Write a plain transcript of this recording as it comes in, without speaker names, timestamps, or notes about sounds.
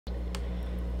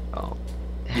Oh.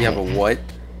 You have a what?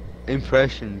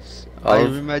 Impressions. I Of?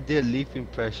 remember I did a leaf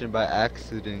impression by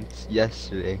accident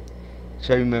yesterday.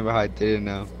 Try to remember how I did it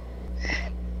now.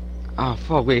 Oh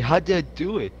fuck, wait, how did I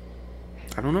do it?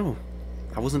 I don't know.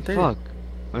 I wasn't there. Fuck.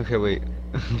 Okay, wait.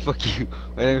 Fuck you.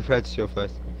 Wait, let me practice your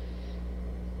first.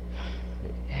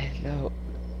 No.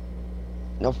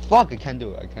 No, fuck, I can't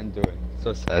do it. I can't do it.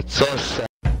 So sad. So sad.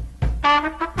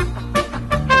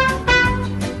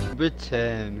 Number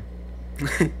 10.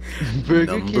 Burger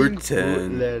Number King 10.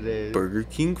 foot lettuce. Burger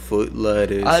King foot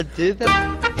lettuce. I did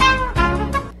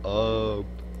that. Oh.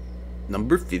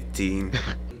 Number 15.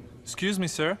 Excuse me,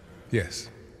 sir. Yes.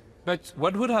 But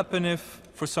what would happen if,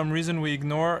 for some reason, we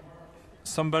ignore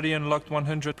somebody unlocked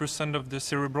 100% of the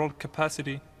cerebral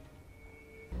capacity?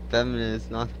 Feminist,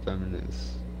 not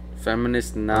feminist.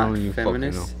 Feminist, I not don't even fucking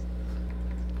feminist.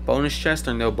 Bonus chest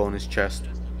or no bonus chest?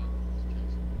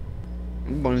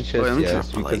 Bonus chest, I'm yes, trying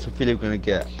to because I feel like we're gonna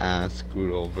get ass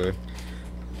screwed over.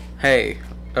 Hey,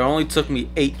 it only took me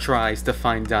 8 tries to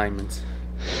find diamonds.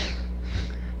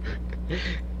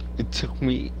 It took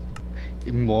me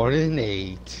more than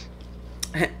 8.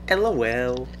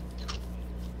 LOL.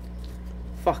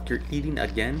 Fuck, you're eating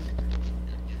again?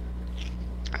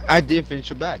 I did finish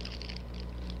your bag.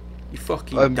 You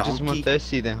fucking I'm donkey. just more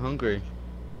thirsty than hungry.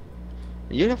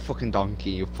 You're a fucking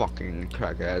donkey, you fucking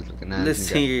crack ass looking ass.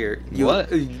 Listen here. You,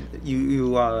 What?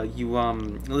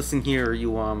 Listen here,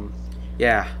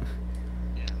 yeah.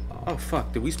 Oh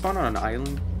fuck, did we spawn on an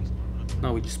island?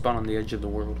 No, we just spawned on the edge of the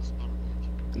world.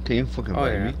 Can you fucking Oh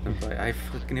invite yeah, me? I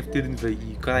fucking have to invite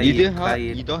you.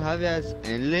 You don't have it as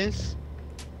endless?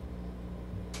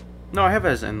 No, I have it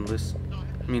as endless.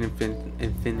 I mean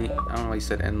infinite. I don't know why you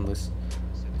said endless.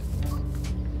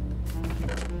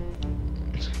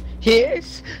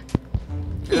 Here's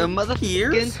the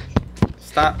motherfucking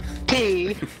Stop.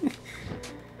 key.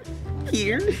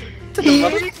 Here's to the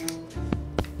mother. You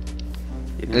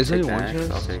didn't Is take it the one axe,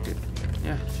 chest? I'll take it.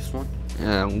 Yeah, just one.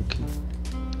 Yeah, okay.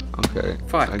 Okay.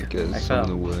 Fuck, I I guess fell. on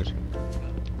the wood.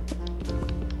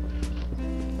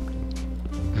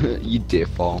 You did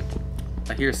fall.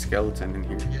 I hear a skeleton in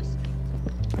here.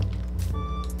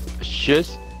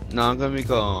 Shit. Now I'm gonna make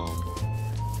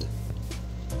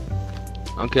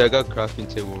Okay, I got crafting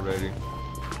table ready.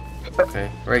 Okay,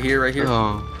 right here, right here.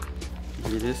 Oh,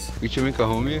 Hear this? we should make a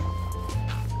home here?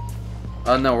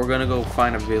 Oh no, we're gonna go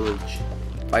find a village.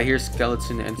 I hear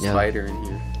skeleton and Yeah. spider in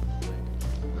here.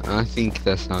 I think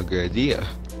that's not a good idea.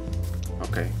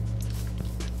 Okay.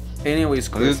 Anyways,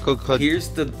 I'm gonna Chris, go cut. here's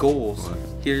the goals. What?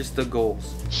 Here's the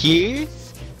goals.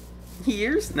 Here's?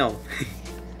 Here's? No.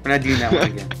 We're not doing that one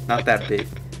again. Not that big.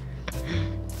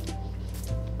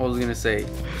 I was gonna say,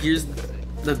 here's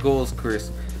the goals,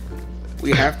 Chris.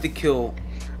 We have to kill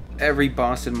every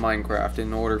boss in Minecraft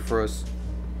in order for us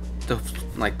to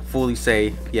like fully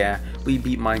say, yeah, we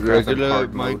beat Minecraft in Regular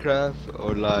hard mode. Minecraft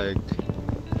or like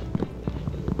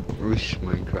Rush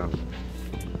Minecraft?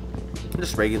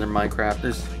 Just regular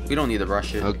Minecraft. We don't need to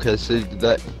rush it. Okay, so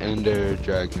that Ender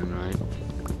Dragon, right?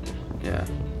 Yeah.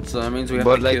 So that means we have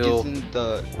But to like, kill. isn't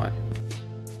the What?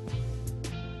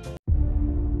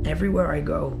 Everywhere I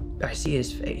go, I see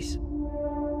his face.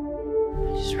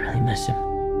 I just really miss him.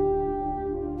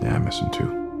 Yeah, I miss him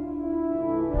too.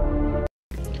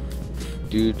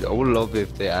 dude? I would love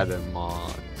if they added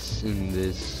mods in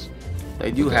this.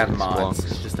 They do Okay, have it's mods. long.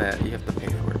 It's just that you have to pay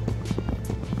for it.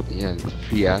 Yeah,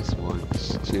 free ass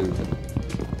ones too.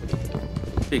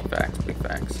 Big facts. Big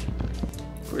facts.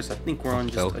 Chris, I think we're on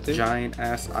just Felt a it? giant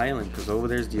ass island because over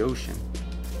there's the ocean.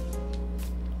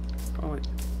 Oh, wait.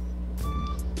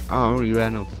 I already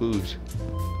ran out of food.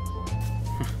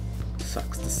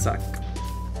 Sucks to suck.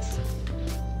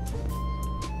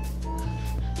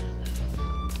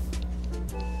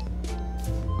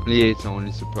 Only ate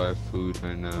only supply of food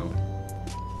right now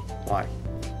Why?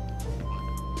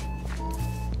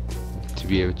 to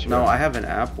be able to. No, I have an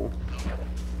apple.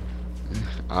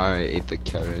 I ate the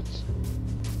carrots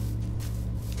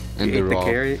and You ate the raw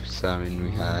carrot? salmon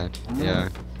we had.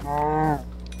 Yeah,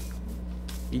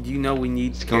 You know we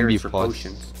need It's gonna be carrots for plus.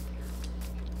 potions.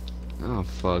 oh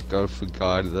fuck, I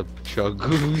forgot the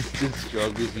struggles, the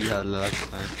struggles we had last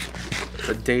time. It's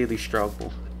a daily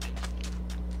struggle.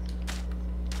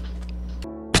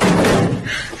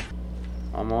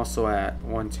 I'm also at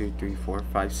 1, 2, 3, 4,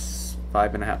 5,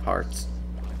 5.5 hearts.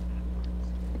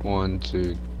 1,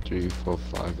 2, 3, 4,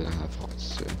 5.5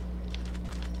 hearts too.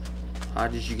 How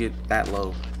did you get that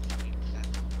low?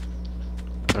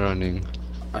 Running.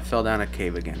 I fell down a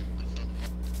cave again.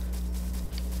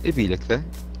 It be like that.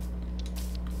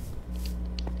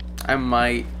 I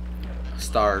might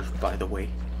starve, by the way.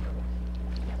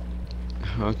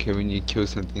 Okay, we need to kill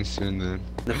something soon then.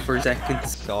 The first second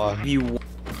Sorry. you.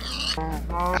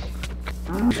 Yeah,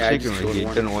 I Chicken just right killed here,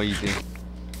 one. don't know what you think.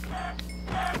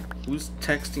 Who's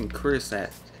texting Chris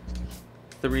at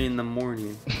 3 in the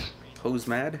morning? Who's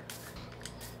mad?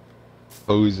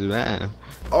 Who's that?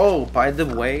 Oh, by the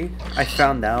way, I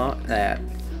found out that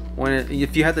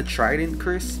if you had the trident,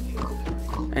 Chris,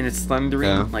 and it's thundering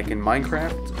Yeah. like in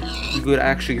Minecraft, you could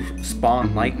actually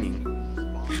spawn lightning.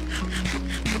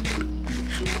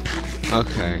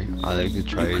 Okay, I like to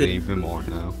try You it could- even more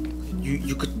now.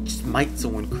 You could smite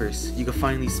someone, Chris. You could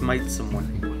finally smite someone.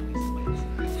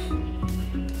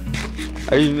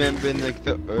 I remember in like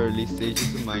the early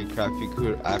stages of Minecraft, you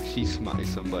could actually smite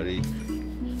somebody.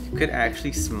 You could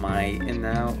actually smite, and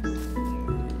now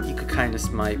you could kind of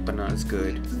smite, but not as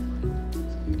good.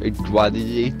 Like, why did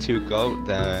they took out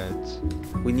that?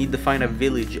 We need to find a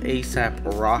village ASAP.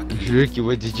 Rocky. Ricky,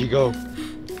 where did you go?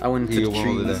 I went to You the went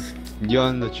over trees. there. You're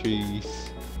on the trees.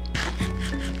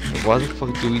 Why the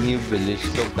fuck do we need a village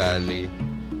so badly?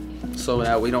 So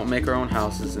that we don't make our own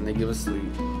houses and they give us loot.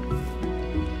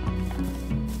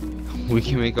 We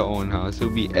can make our own house,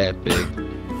 it'll be epic.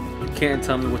 You can't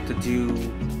tell me what to do.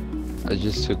 I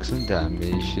just took some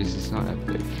damage, this is not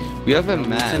epic. We have a No need to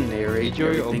map. narrate Did you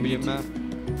already everything open you your do. map?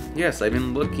 Yes, I've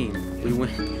been looking. We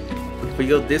went. If we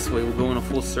go this way, we'll go in a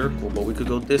full circle. But we could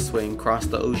go this way and cross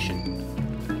the ocean.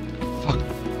 Fuck.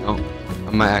 No.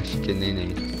 I might actually get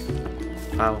nene.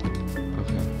 How? Okay.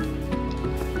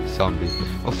 Zombie.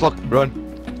 Oh fuck, run.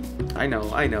 I know.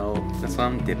 That's why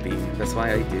I'm dipping. That's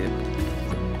why I dip.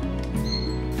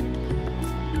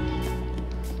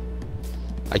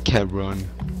 I can't run.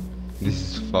 This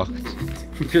is fucked.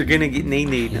 You're gonna get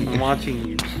nay-nayed. I'm watching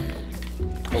you.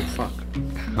 Oh fuck.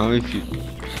 How many people?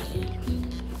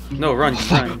 No, run, just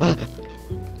run.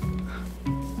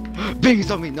 Bing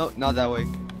zombie! No, not that way.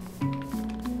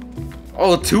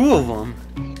 Oh, 2 of them.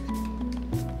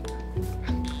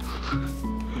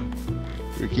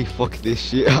 Ricky, fuck this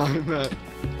shit. I'm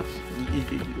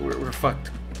We're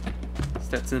fucked. It's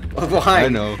that simple. Why? I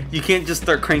know. You can't just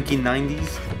start cranking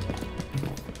 90s.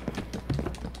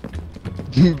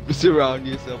 Surround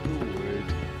yourself with wood.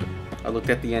 I looked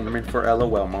at the Enderman for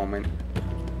LOL moment.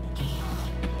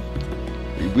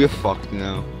 We're fucked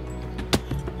now.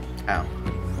 Ow.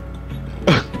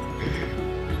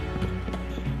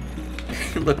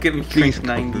 Look at me Please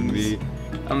crank cover 90s. me.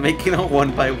 I'm making a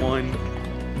 1x1.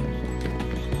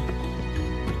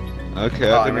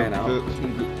 Okay, Oh, I think ran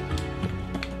I'm-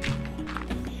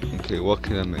 Okay, what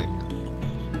can I make?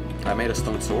 I made a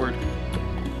stone sword.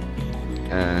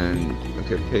 And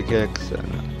okay, pickaxe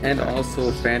And axe. also,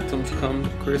 if phantoms come,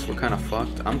 Chris, we're kind of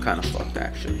fucked. I'm kind of fucked,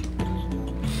 actually.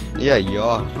 Yeah, you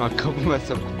are. I cover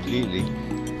myself completely.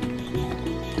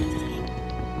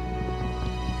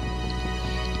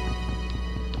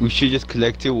 We should just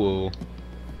collect your wool.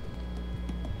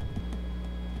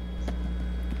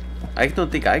 I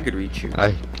don't think I could reach you.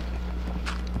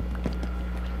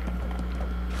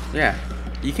 Yeah.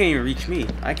 You can't even reach me.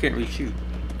 I can't reach you.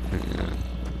 Yeah.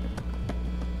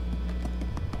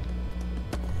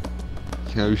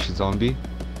 Can I reach a zombie?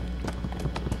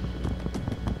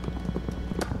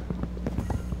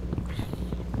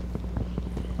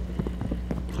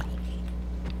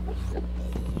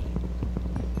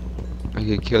 I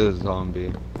can kill the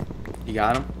zombie. You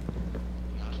got him?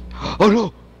 Oh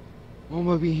no! What am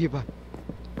I being hit by?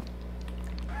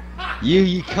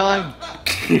 You can't!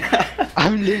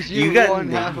 I'm literally You got one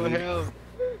half a named. health.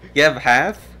 You have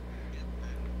half?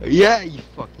 Yeah, you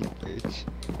fucking bitch.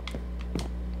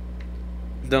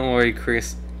 Don't worry,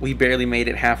 Chris. We barely made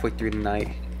it halfway through the night.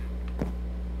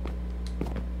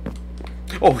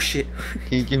 Oh shit.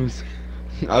 Can you give me some?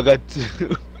 I got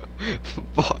 2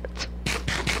 bars.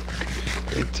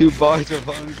 2 bars of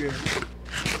hunger.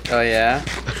 Oh yeah?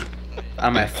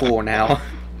 I'm at 4 now.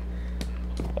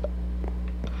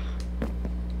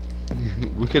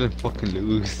 We're gonna fucking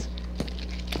lose.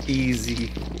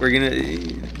 Easy. We're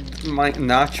gonna... My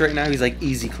Notch right now, he's like,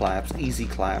 easy claps, easy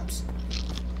claps.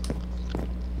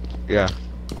 Yeah.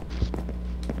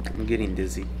 I'm getting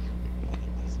dizzy.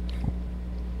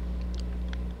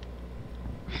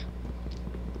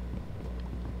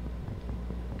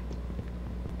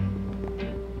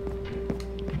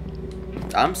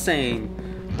 I'm saying,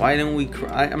 why don't we?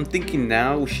 I'm thinking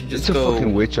now we should just There's a go.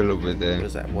 fucking witch all over What there.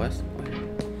 is that? West?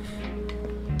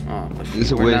 Oh, but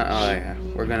There's a we're not. witch. Oh yeah,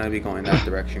 we're gonna be going that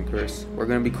direction, Chris. We're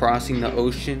gonna be crossing the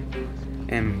ocean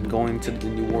and going to the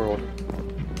new world.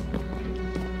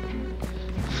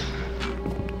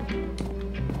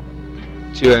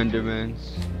 Two Endermans.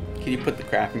 Can you put the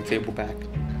crafting table back?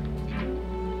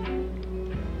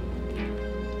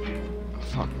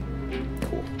 Fuck.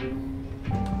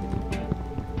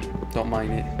 Don't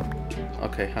mind it.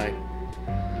 Okay, hi.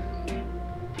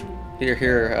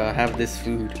 Here, have this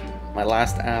food. My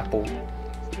last apple.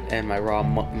 And my raw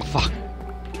mutton. Fuck.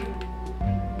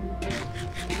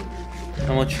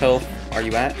 How much health are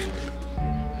you at?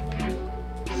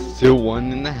 Still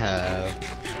 1.5.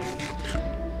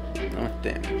 Oh,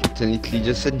 damn. Technically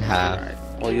just in half. Alright.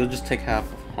 Well, you'll just take half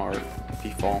of heart if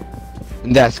you fall.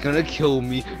 And that's gonna kill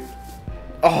me.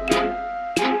 Oh!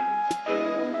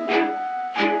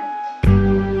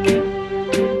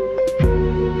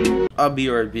 I'll be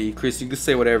RB. Chris, you can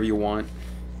say whatever you want.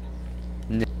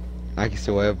 I can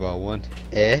say whatever I want.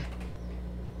 Eh?